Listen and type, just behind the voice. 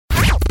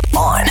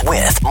On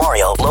with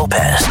Mario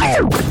Lopez.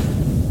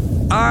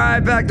 All right,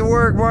 back to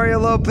work, Mario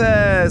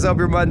Lopez. Hope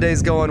your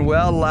Monday's going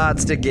well.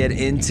 Lots to get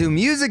into.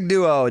 Music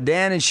duo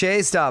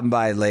Dan+Shay stopping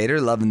by later,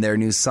 loving their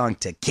new song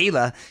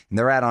Tequila, and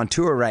they're out on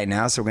tour right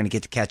now, so we're going to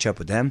get to catch up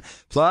with them.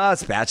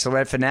 Plus,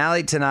 Bachelorette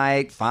finale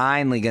tonight.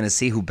 Finally going to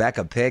see who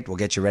Becca picked. We'll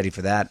get you ready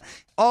for that.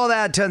 All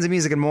that, tons of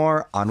music and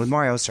more. On with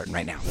Mario, starting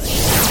right now.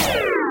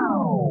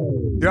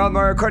 You're on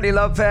Mario Courtney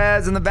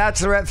Lopez, and the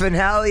Bachelorette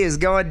finale is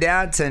going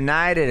down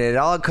tonight, and it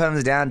all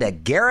comes down to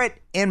Garrett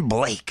and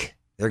Blake.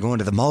 They're going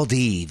to the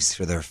Maldives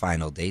for their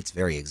final dates.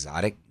 Very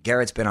exotic.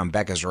 Garrett's been on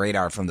Becca's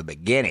radar from the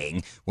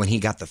beginning when he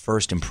got the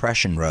first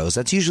impression rose.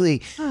 That's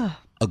usually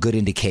a good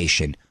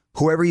indication.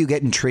 Whoever you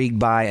get intrigued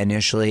by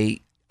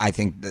initially, I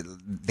think that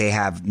they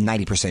have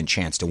 90%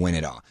 chance to win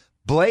it all.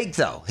 Blake,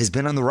 though, has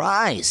been on the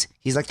rise.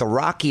 He's like the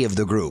Rocky of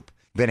the group.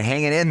 Been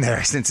hanging in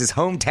there since his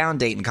hometown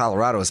date in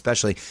Colorado,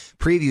 especially.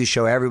 Previews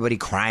show everybody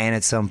crying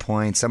at some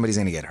point. Somebody's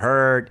going to get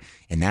hurt,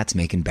 and that's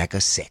making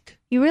Becca sick.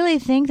 You really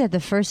think that the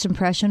first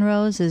impression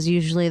rose is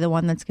usually the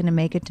one that's going to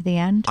make it to the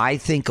end? I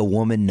think a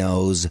woman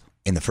knows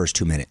in the first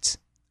 2 minutes.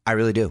 I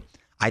really do.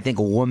 I think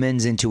a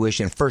woman's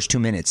intuition, the first 2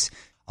 minutes,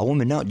 a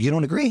woman knows. You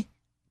don't agree?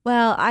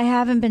 Well, I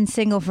haven't been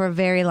single for a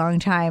very long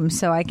time,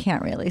 so I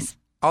can't really.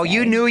 Oh,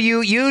 you knew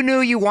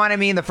you wanted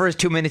me in the first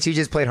 2 minutes. You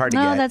just played hard to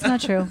get. No, that's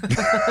not true.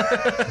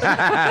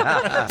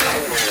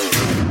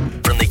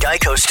 From the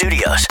Geico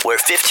Studios, where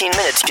 15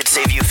 minutes could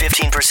save you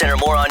 15% or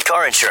more on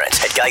car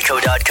insurance at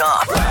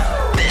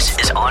geico.com. This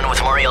is On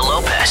with Mario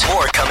Lopez.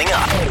 More coming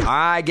up. All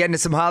right, getting to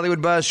some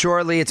Hollywood buzz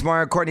shortly. It's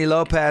Mario Courtney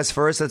Lopez.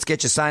 First, let's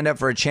get you signed up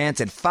for a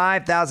chance at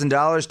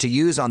 $5,000 to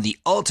use on the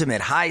ultimate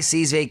high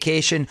seas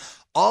vacation.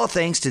 All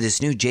thanks to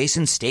this new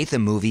Jason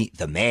Statham movie,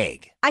 The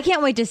Meg. I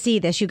can't wait to see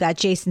this. You got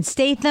Jason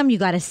Statham. You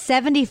got a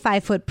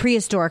 75-foot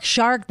prehistoric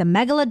shark, the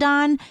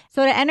Megalodon.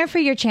 So to enter for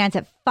your chance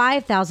at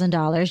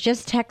 $5,000,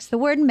 just text the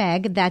word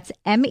Meg, that's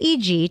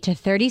MEG, to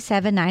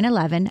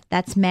 37911.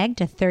 That's Meg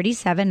to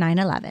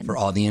 37911. For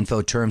all the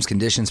info, terms,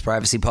 conditions,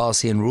 privacy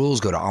policy, and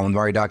rules, go to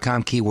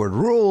onwithmario.com, keyword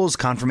rules.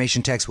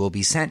 Confirmation text will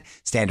be sent.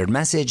 Standard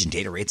message and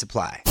data rates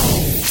apply.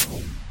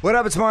 What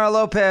up, it's Mario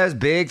Lopez.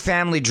 Big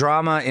family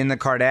drama in the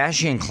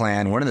Kardashian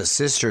clan. One of the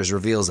sisters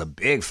reveals a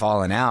big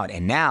falling out,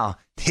 and now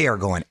they are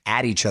going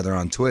at each other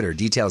on Twitter.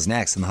 Details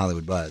next in the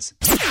Hollywood Buzz.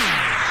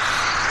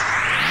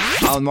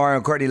 I'm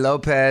Mario Courtney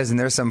Lopez, and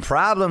there's some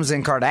problems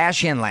in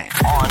Kardashian land.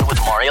 On with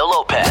Mario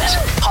Lopez,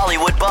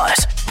 Hollywood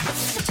Buzz.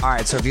 All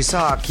right, so if you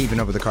saw Keeping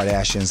Up with the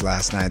Kardashians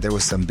last night, there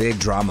was some big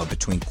drama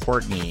between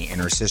Kourtney and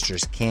her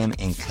sisters Kim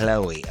and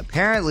Khloe.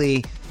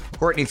 Apparently,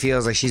 Kourtney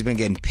feels like she's been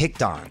getting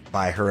picked on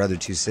by her other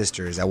two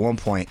sisters. At one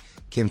point,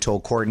 Kim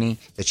told Kourtney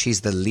that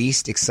she's the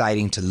least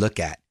exciting to look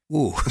at.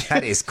 Ooh,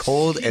 that is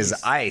cold as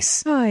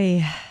ice.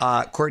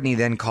 Kourtney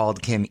then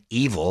called Kim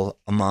evil,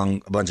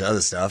 among a bunch of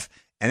other stuff.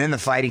 And then the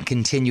fighting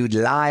continued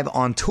live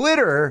on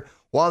Twitter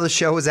while the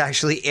show was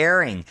actually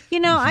airing. You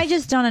know, I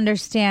just don't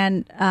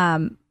understand.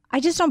 I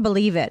just don't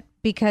believe it,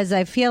 because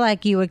I feel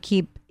like you would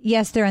keep...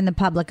 Yes, they're in the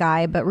public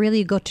eye, but really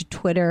you go to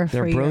Twitter for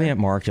They're brilliant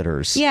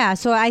marketers. Yeah,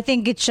 so I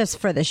think it's just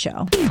for the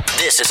show.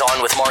 This is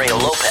On with Mario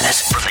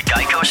Lopez from the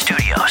Geico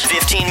Studios.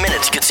 15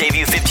 minutes could save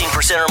you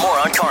 15% or more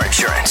on car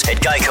insurance at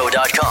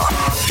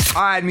geico.com.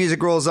 All right,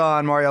 music rolls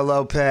on. Mario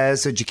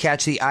Lopez. So did you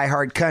catch the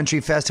iHeart Country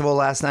Festival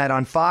last night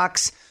on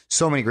Fox?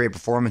 So many great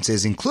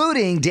performances,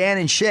 including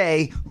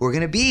Dan+Shay, who are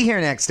going to be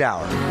here next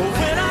hour.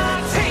 When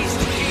I taste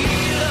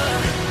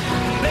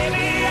tequila,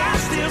 baby, I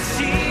still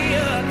see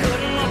you.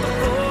 Couldn't walk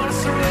before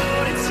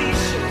sorority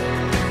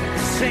t-shirt.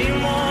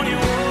 Same one you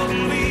wore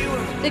when we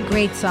were. It's a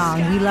great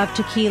song. We love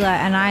tequila,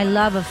 and I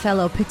love a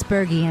fellow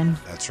Pittsburghian.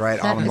 That's right.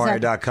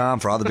 OnWithMario.com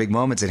for all the big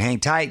moments. And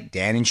hang tight.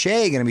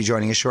 Dan+Shay going to be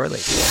joining us shortly.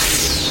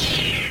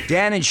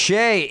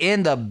 Dan+Shay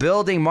in the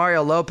building.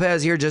 Mario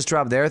Lopez here just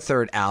dropped their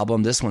third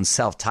album. This one's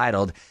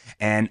self-titled.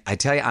 And I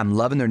tell you, I'm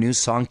loving their new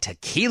song,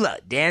 Tequila.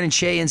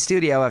 Dan+Shay in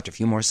studio after a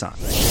few more songs.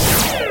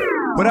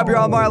 What up,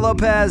 y'all? Mario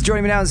Lopez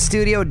joining me now in the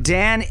studio.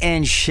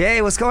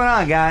 Dan+Shay, what's going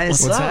on,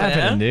 guys? What's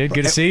happening, dude?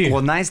 Good to see you.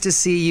 Well, nice to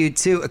see you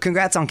too.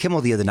 Congrats on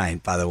Kimmel the other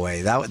night, by the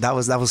way. That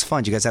was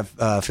fun. Did you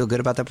guys feel good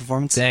about that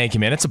performance? Thank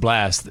you, man. It's a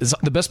blast.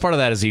 The best part of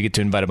that is you get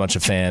to invite a bunch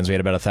of fans. We had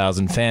about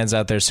 1,000 fans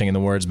out there singing the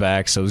words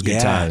back, so it was good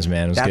times,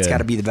 man. It was That's good. got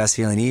to be the best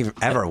feeling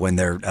ever when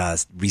they're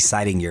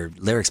reciting your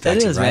lyrics back It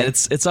to you, is, right? man.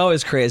 It's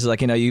always crazy.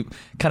 Like, you know, you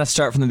kind of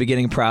start from the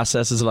beginning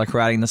processes of like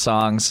writing the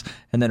songs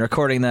and then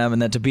recording them,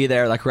 and then to be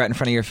there like right in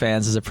front of your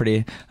fans is a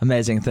pretty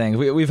amazing thing.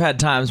 We've had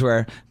times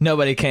where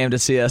nobody came to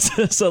see us,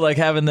 so like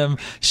having them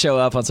show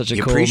up on such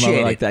a cool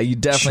moment like that, you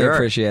definitely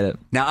appreciate it.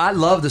 Now, I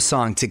love the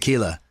song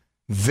Tequila.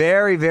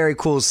 Very, very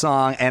cool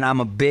song, and I'm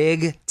a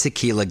big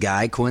tequila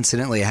guy.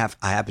 Coincidentally, I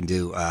happen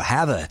to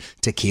have a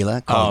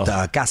tequila called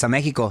Casa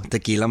Mexico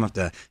Tequila. I'm going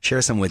to have to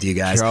share some with you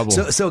guys. Trouble.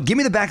 So give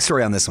me the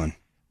backstory on this one.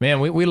 Man,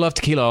 we love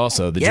tequila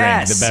also, the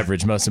drink, the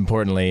beverage, most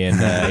importantly.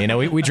 And,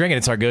 we drink it.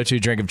 It's our go-to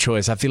drink of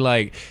choice. I feel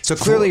like... So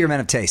clearly you're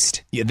men of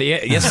taste. Yeah,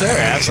 yes, sir.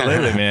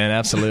 Absolutely, man.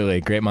 Absolutely.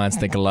 Great minds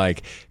think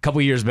alike. A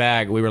couple years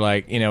back, we were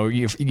like,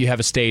 you have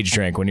a stage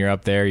drink when you're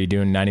up there, you're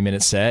doing a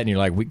 90-minute set, and you're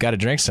like, we got to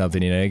drink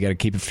something, you got to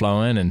keep it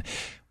flowing. And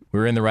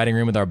we were in the writing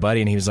room with our buddy,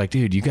 and he was like,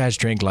 dude, you guys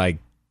drink like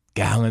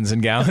gallons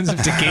and gallons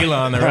of tequila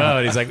on the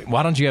road. He's like,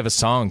 why don't you have a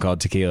song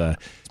called Tequila?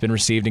 It's been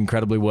received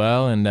incredibly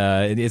well, and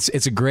it's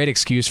a great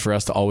excuse for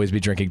us to always be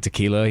drinking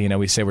tequila.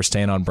 We say we're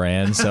staying on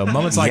brand. So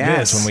moments like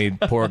this, when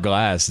we pour a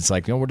glass, it's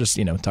like, we're just,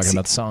 talking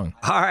about the song.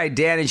 All right,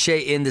 Dan and Shay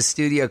in the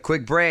studio.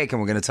 Quick break, and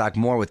we're going to talk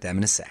more with them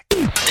in a sec.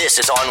 This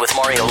is On with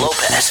Mario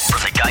Lopez from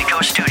the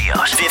Geico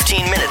Studios.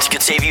 15 minutes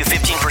could save you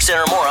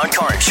 15% or more on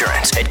car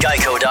insurance at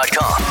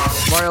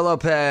geico.com. Mario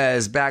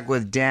Lopez back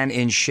with Dan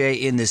and Shay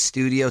in the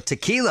studio.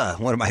 Tequila,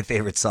 one of my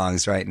favorite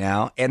songs right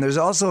now. And there's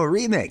also a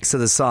remix of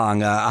the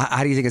song.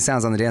 How do you think it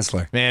sounds on the dance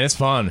floor? Man, it's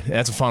fun.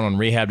 That's a fun one.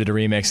 Rehab did a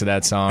remix of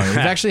that song. We've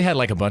actually had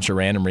like a bunch of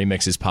random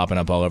remixes popping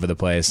up all over the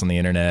place on the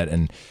internet.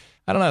 And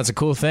I don't know, it's a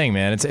cool thing,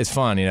 man. It's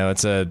fun.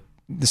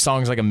 The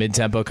song's like a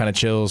mid-tempo kind of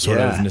chill, sort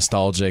of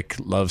nostalgic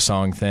love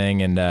song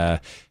thing, and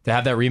to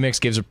have that remix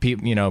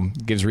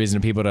gives reason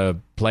to people to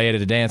play it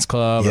at a dance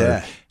club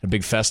or a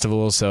big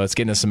festival. So it's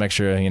getting us some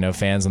extra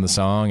fans on the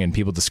song and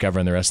people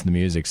discovering the rest of the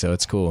music. So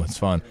it's cool, it's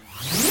fun.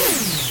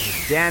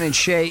 Dan and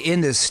Shay in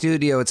the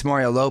studio. It's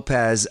Mario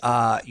Lopez.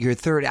 Your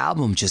third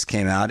album just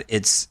came out.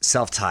 It's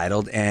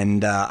self-titled,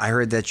 and I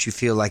heard that you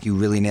feel like you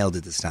really nailed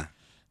it this time.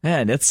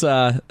 Man,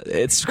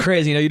 it's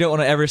crazy. You don't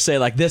want to ever say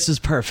like this is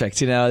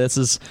perfect.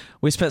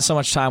 We spent so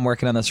much time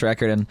working on this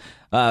record,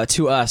 and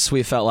to us,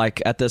 we felt like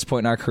at this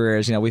point in our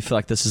careers, we feel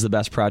like this is the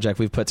best project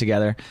we've put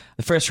together.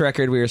 The first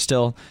record, we were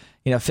still,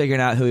 figuring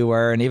out who we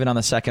were, and even on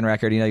the second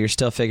record, you're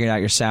still figuring out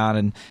your sound,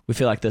 and we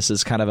feel like this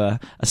is kind of a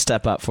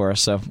step up for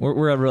us. So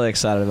we're really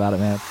excited about it,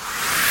 man.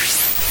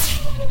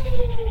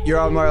 You're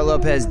on Mario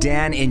Lopez,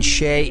 Dan and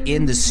Shay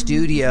in the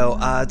studio,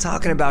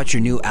 talking about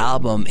your new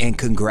album, and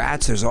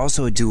congrats. There's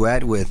also a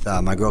duet with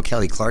my girl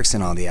Kelly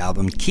Clarkson on the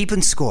album,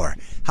 Keeping Score.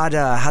 How'd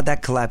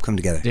that collab come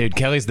together? Dude,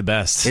 Kelly's the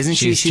best. Isn't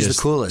she? She's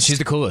the coolest. She's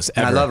the coolest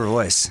ever. And I love her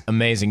voice.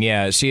 Amazing,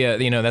 yeah. She,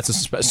 that's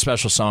a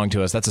special song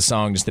to us. That's a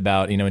song just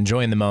about,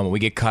 enjoying the moment. We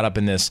get caught up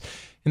in the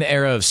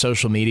era of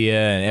social media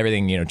and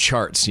everything,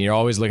 charts. You're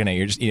always looking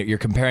at you're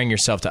comparing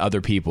yourself to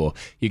other people.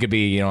 You could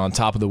be, on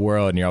top of the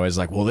world, and you're always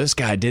like, well, this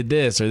guy did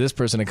this or this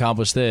person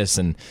accomplished this,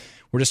 and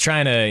we're just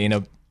trying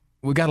to,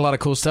 we've got a lot of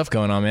cool stuff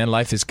going on, man.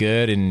 Life is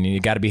good, and you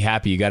got to be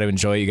happy. You got to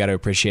enjoy it. You got to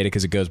appreciate it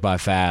because it goes by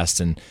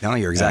fast. And no,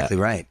 you're exactly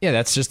right. Yeah,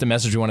 that's just the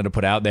message we wanted to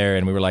put out there.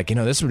 And we were like,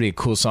 this would be a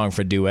cool song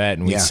for a duet.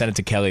 And we sent it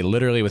to Kelly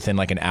literally within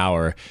like an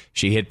hour.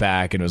 She hit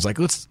back and was like,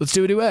 let's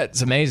do a duet.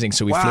 It's amazing.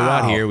 So we flew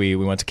out here. We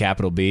went to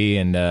Capital B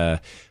and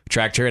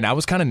tracked her. And I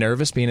was kind of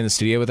nervous being in the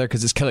studio with her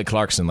because it's Kelly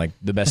Clarkson, like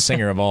the best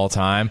singer of all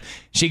time.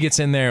 She gets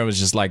in there and was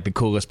just like the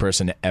coolest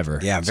person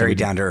ever. Yeah, very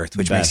down to earth,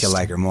 which makes you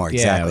like her more.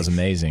 Exactly. Yeah, it was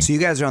amazing. So you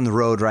guys are on the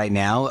road right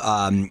now.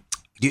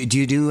 Do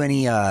you do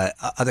any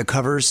other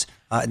covers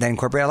that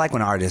incorporate? I like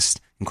when artists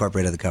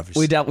incorporate other covers.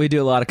 We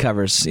do a lot of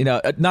covers.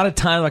 Not a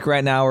ton. Like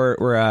right now,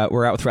 we're out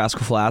with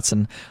Rascal Flatts,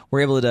 and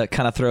we're able to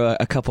kind of throw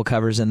a couple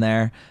covers in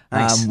there.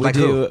 Nice.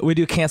 We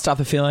do "Can't Stop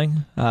the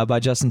Feeling" by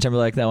Justin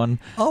Timberlake. That one,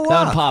 that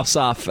one pops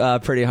off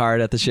pretty hard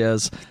at the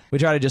shows. We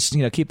try to just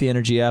keep the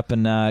energy up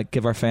and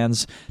give our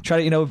fans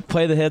try to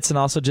play the hits and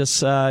also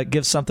just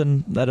give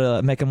something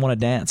that make them want to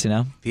dance.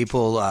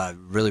 People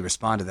really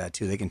respond to that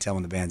too. They can tell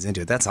when the band's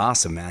into it. That's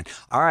awesome, man.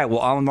 All right,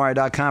 well,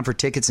 allonmario.com for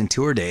tickets and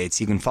tour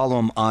dates. You can follow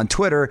them on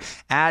Twitter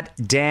at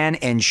Dan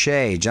and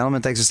Shay.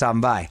 Gentlemen, thanks for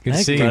stopping by. Good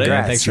to see you.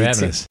 Thanks for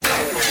having us.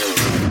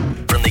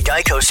 From the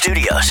Geico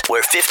Studios,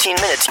 where 15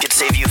 minutes could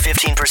save you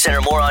 15%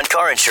 or more on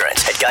car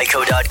insurance at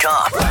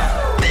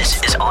geico.com.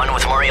 This is On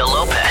with Mario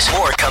Lopez.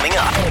 More coming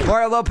up.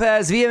 Mario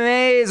Lopez,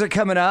 VMAs are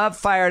coming up.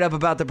 Fired up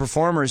about the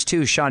performers,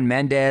 too. Shawn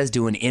Mendes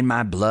doing In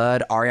My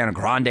Blood. Ariana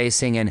Grande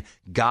singing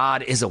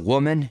God is a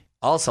Woman.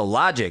 Also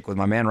Logic with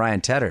my man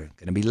Ryan Tedder.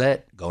 Gonna be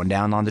lit. Going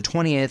down on the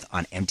 20th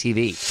on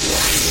MTV.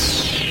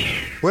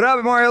 What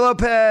up, Mario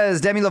Lopez?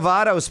 Demi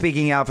Lovato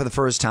speaking out for the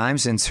first time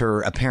since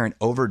her apparent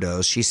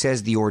overdose. She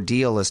says the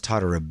ordeal has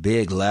taught her a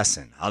big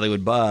lesson.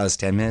 Hollywood Buzz,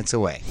 10 minutes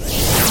away.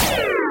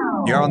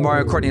 You're on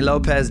Mario Courtney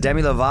Lopez.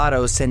 Demi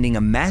Lovato sending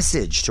a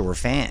message to her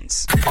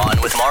fans.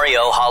 On with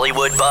Mario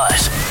Hollywood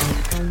Buzz.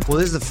 Well,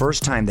 this is the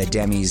first time that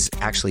Demi's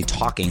actually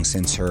talking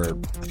since her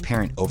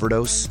apparent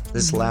overdose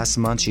this last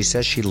month. She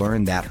says she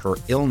learned that her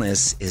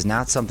illness is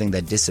not something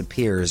that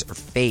disappears or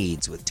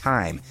fades with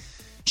time.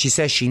 She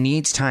says she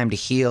needs time to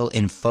heal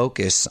and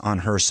focus on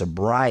her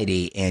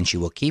sobriety, and she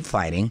will keep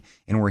fighting.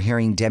 And we're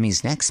hearing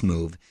Demi's next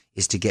move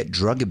is to get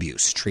drug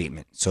abuse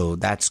treatment. So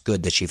that's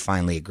good that she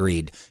finally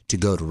agreed to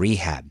go to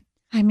rehab.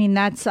 I mean,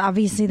 that's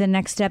obviously the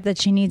next step that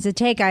she needs to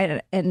take.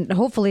 And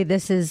hopefully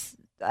this is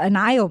an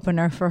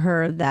eye-opener for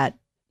her that,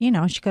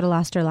 she could have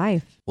lost her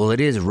life. Well,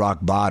 it is rock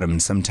bottom.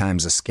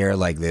 Sometimes a scare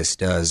like this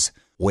does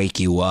wake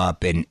you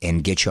up and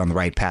get you on the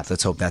right path.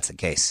 Let's hope that's the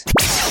case.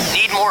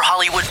 Need more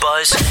Hollywood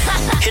buzz?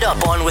 Hit up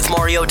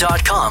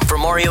onwithmario.com for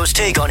Mario's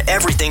take on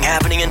everything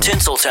happening in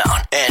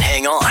Tinseltown. And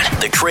hang on,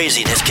 the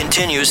craziness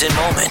continues in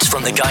moments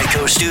from the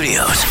Geico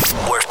Studios,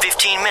 where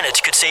 15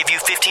 minutes could save you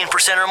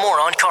 15% or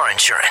more on car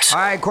insurance. All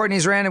right,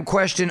 Courtney's random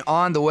question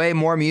on the way.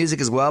 More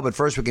music as well, but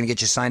first we're going to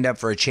get you signed up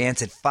for a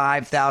chance at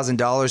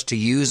 $5,000 to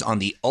use on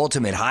the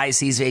ultimate high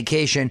seas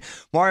vacation.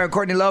 Mario and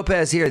Courtney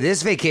Lopez here.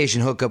 This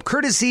vacation hookup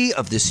courtesy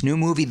of this new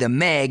movie, The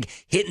Meg,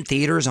 hitting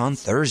theaters on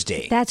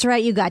Thursday. That's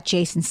right. You got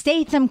Jason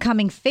Statham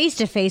coming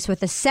face-to-face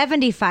with a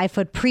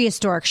 75-foot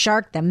prehistoric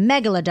shark, the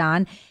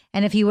Megalodon.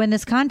 And if you win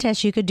this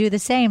contest, you could do the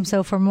same.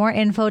 So for more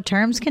info,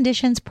 terms,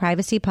 conditions,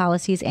 privacy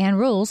policies, and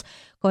rules,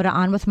 go to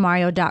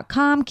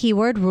onwithmario.com,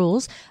 keyword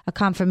rules. A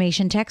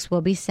confirmation text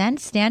will be sent.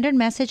 Standard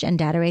message and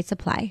data rates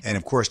apply. And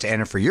of course, to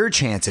enter for your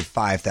chance at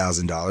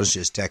 $5,000,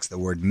 just text the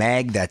word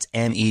MEG, that's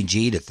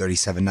MEG, to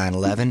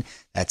 37911.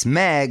 That's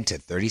MEG to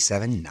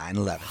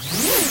 37911.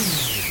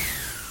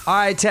 All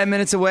right, 10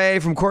 minutes away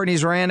from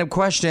Courtney's random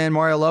question.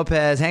 Mario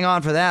Lopez, hang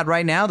on for that.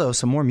 Right now, though,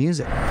 some more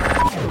music.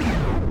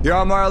 You're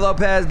on Mario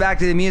Lopez. Back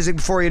to the music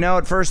before you know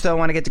it. First, though, I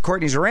want to get to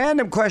Courtney's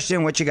random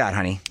question. What you got,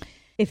 honey?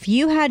 If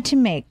you had to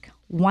make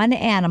one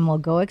animal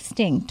go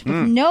extinct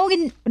with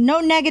no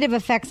negative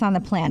effects on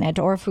the planet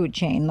or food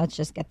chain, let's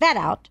just get that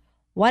out,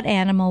 what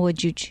animal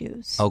would you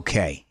choose?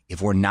 Okay,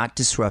 if we're not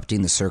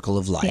disrupting the circle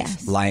of life,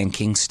 Yes. Lion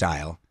King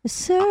style. The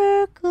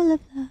circle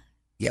of life.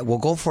 Yeah, well,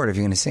 go for it if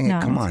you're going to sing it.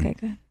 No, Come on. okay,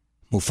 good.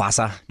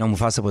 Mufasa? No,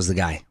 Mufasa was the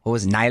guy. What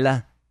was it?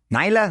 Nyla?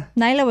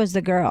 Nyla was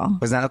the girl.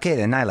 Was that okay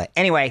then? Nyla.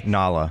 Anyway.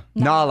 Nala.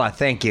 Nala,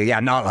 thank you. Yeah,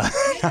 Nala.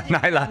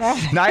 Nyla.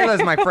 Nyla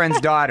is my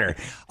friend's daughter.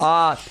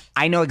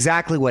 I know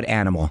exactly what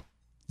animal.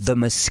 The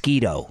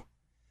mosquito.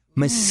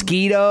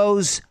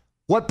 Mosquitoes.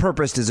 What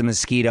purpose does a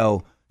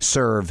mosquito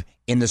serve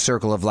in the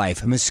circle of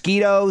life?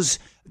 Mosquitoes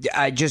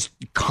just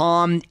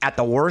come at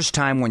the worst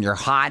time when you're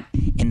hot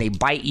and they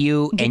bite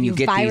you and you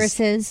get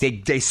viruses.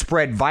 They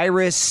spread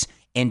virus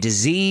and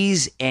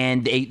disease,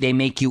 and they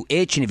make you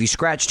itch, and if you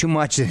scratch too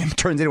much, it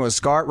turns into a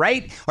scar,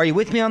 right? Are you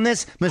with me on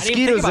this?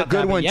 Mosquitoes a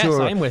good one, yes, too.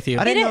 I'm with you.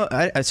 I didn't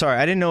know. Sorry,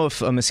 I didn't know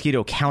if a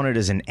mosquito counted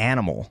as an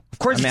animal. Of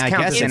course, I it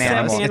counts guess as an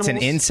animal. It's an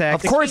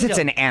insect. Of course, it's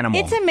an animal.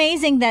 It's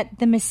amazing that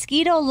the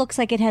mosquito looks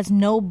like it has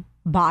no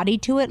body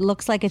to it,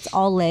 looks like it's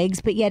all legs,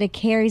 but yet it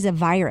carries a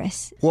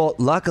virus. Well,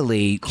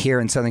 luckily, here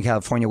in Southern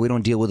California, we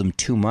don't deal with them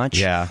too much.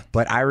 Yeah.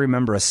 But I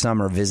remember a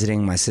summer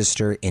visiting my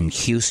sister in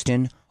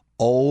Houston.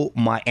 Oh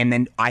my! And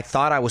then I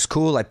thought I was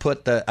cool. I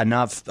put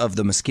enough of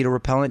the mosquito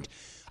repellent.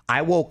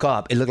 I woke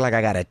up. It looked like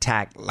I got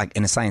attacked, like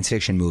in a science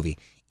fiction movie,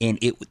 and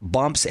it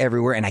bumps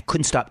everywhere. And I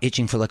couldn't stop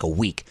itching for like a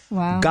week.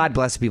 Wow! God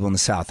bless the people in the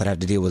South that have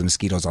to deal with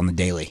mosquitoes on the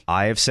daily.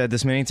 I have said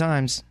this many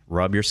times.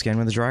 Rub your skin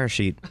with a dryer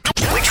sheet.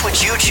 Which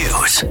would you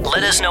choose?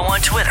 Let us know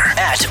on Twitter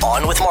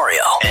 @OnWithMario.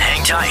 And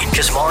hang tight,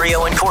 because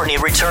Mario and Courtney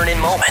return in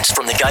moments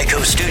from the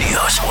Geico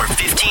Studios, where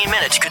 15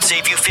 minutes could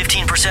save you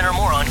 15% or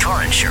more on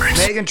car insurance.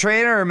 Megan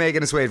Trainor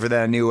making us wait for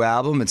that new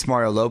album. It's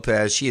Mario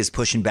Lopez. She is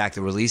pushing back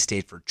the release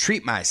date for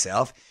Treat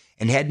Myself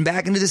and heading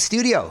back into the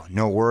studio.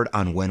 No word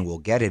on when we'll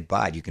get it,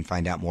 but you can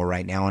find out more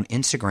right now on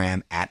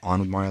Instagram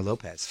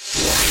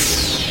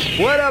 @OnWithMarioLopez.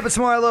 What up? It's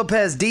Mario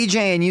Lopez.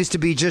 DJing used to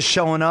be just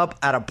showing up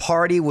at a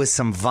party with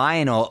some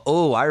vinyl.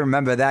 Oh, I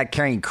remember that,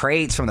 carrying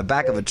crates from the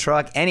back of a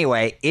truck.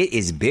 Anyway, it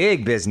is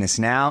big business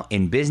now,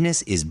 and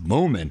business is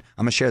booming.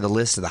 I'm going to share the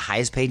list of the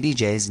highest paid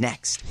DJs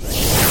next.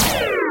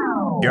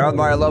 You're on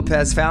Mario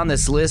Lopez. Found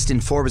this list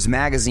in Forbes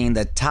magazine,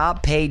 the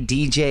top paid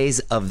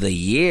DJs of the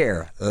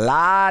year. A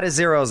lot of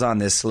zeros on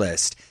this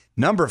list.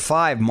 Number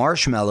 5,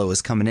 Marshmello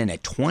is coming in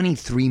at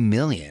 $23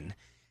 million.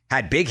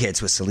 Had big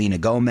hits with Selena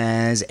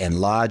Gomez and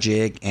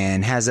Logic,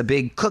 and has a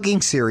big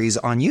cooking series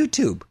on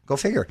YouTube. Go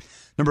figure.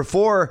 Number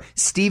 4,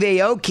 Steve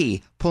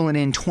Aoki pulling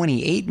in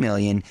 $28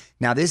 million.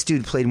 Now, this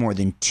dude played more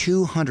than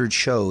 200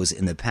 shows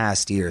in the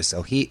past year,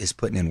 so he is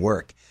putting in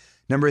work.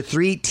 Number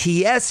 3,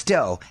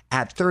 Tiesto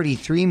at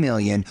 $33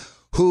 million,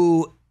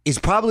 who is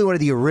probably one of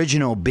the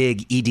original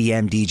big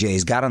EDM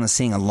DJs. Got on the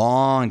scene a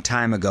long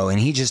time ago, and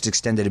he just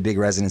extended a big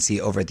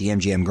residency over at the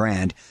MGM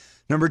Grand.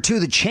 Number 2,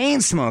 the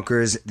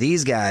Chainsmokers.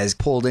 These guys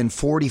pulled in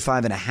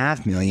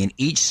 $45.5 million.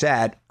 Each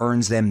set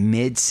earns them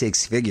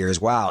mid-six figures.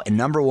 Wow. And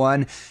number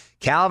 1,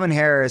 Calvin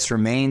Harris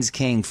remains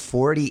king,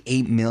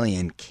 $48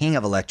 million. King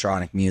of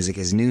electronic music.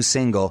 His new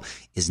single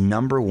is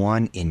number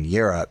 1 in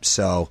Europe.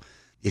 So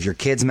if your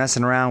kid's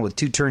messing around with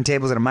 2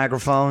 turntables and a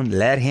microphone,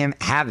 let him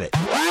have it.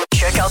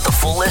 Check out the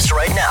full list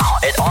right now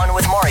at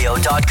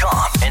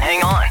onwithmario.com. And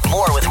hang on,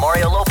 more with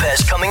Mario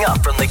Lopez coming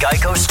up from the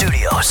Geico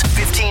Studios.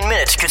 15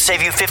 minutes could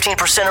save you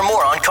 15% or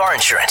more on car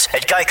insurance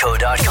at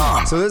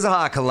geico.com. So this is a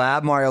hot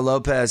collab. Mario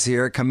Lopez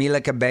here.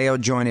 Camila Cabello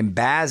joining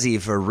Bazzi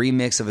for a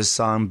remix of his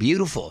song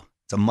Beautiful.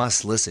 It's a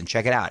must listen.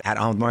 Check it out at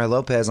On With Mario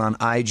Lopez on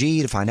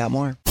IG to find out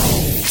more.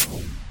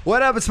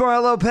 What up? It's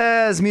Mario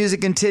Lopez. Music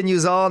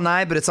continues all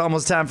night, but it's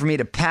almost time for me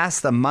to pass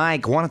the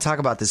mic. I want to talk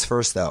about this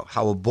first, though.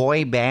 How a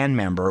boy band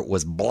member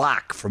was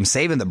blocked from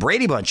saving the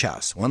Brady Bunch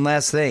house. One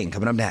last thing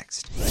coming up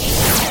next.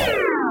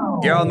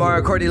 You're on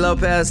Mario Courtney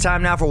Lopez.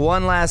 Time now for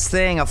one last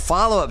thing, a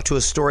follow-up to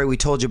a story we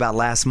told you about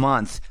last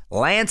month.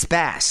 Lance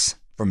Bass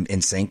from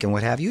NSYNC and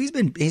what have you. He's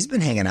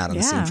been hanging out on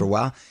the scene for a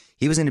while.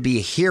 He was going to be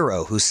a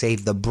hero who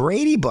saved the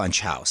Brady Bunch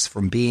house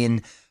from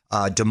being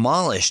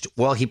demolished.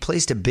 Well, he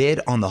placed a bid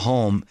on the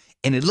home,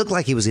 and it looked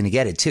like he was going to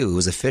get it too. It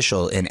was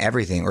official and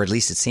everything, or at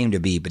least it seemed to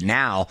be. But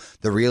now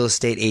the real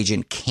estate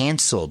agent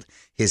canceled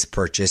his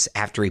purchase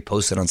after he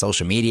posted on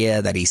social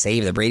media that he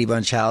saved the Brady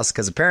Bunch house,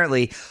 because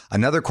apparently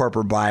another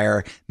corporate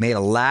buyer made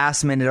a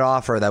last-minute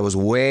offer that was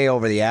way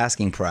over the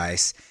asking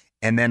price.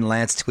 And then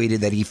Lance tweeted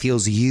that he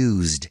feels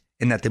used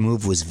and that the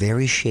move was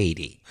very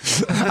shady.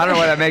 I don't know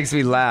why that makes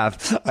me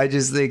laugh. I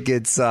just think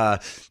it's I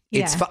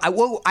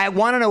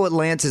want to know what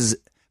Lance's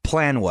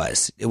plan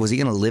was. Was he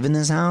going to live in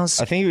this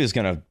house? I think he was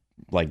going to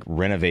like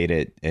renovate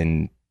it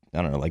and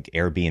I don't know, like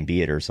Airbnb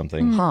it or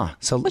something.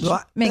 So Which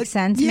makes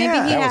sense. Yeah.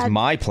 Maybe he That was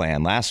my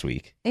plan last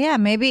week. Yeah,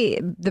 maybe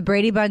the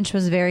Brady Bunch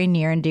was very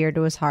near and dear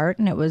to his heart,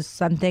 and it was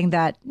something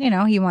that,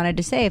 he wanted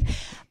to save.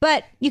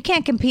 But you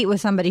can't compete with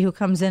somebody who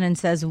comes in and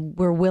says,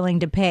 we're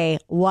willing to pay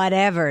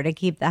whatever to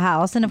keep the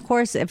house. And of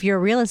course, if you're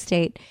a real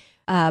estate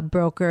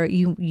broker,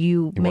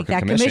 you make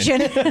that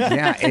commission.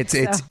 Yeah,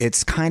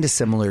 it's kind of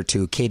similar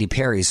to Katy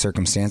Perry's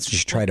circumstance.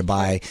 She tried to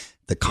buy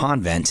the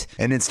convent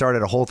and it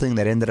started a whole thing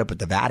that ended up at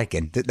the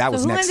Vatican. That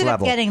was next level. Who ended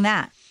up getting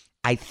that?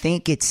 I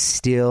think it's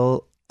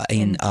still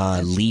in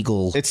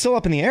legal. It's still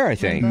up in the air, I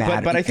think.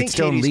 But I think it's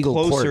still in Katie's legal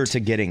closer court. to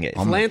getting it.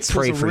 If Lance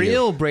was a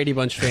real Brady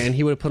Bunch fan,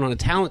 he would have put on a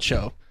talent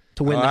show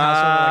to win the house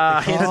over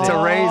like the kids to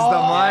did. raise the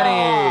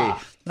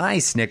money.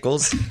 Nice,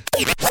 Nichols.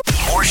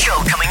 More show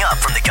coming up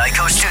from the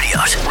Geico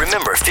Studios.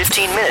 Remember,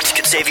 15 minutes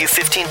could save you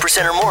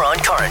 15% or more on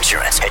car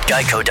insurance at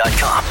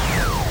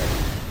geico.com.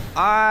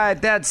 All right,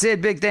 that's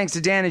it. Big thanks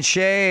to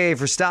Dan+Shay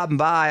for stopping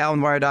by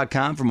on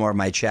Wire.com for more of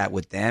my chat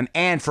with them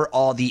and for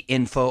all the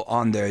info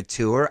on their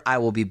tour. I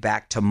will be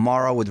back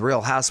tomorrow with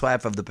Real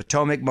Housewife of the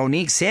Potomac,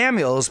 Monique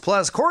Samuels.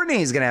 Plus,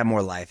 Courtney's going to have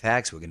more life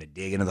hacks. We're going to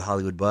dig into the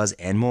Hollywood buzz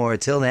and more.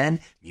 Till then,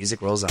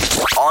 music rolls on.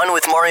 On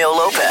with Mario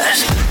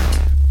Lopez.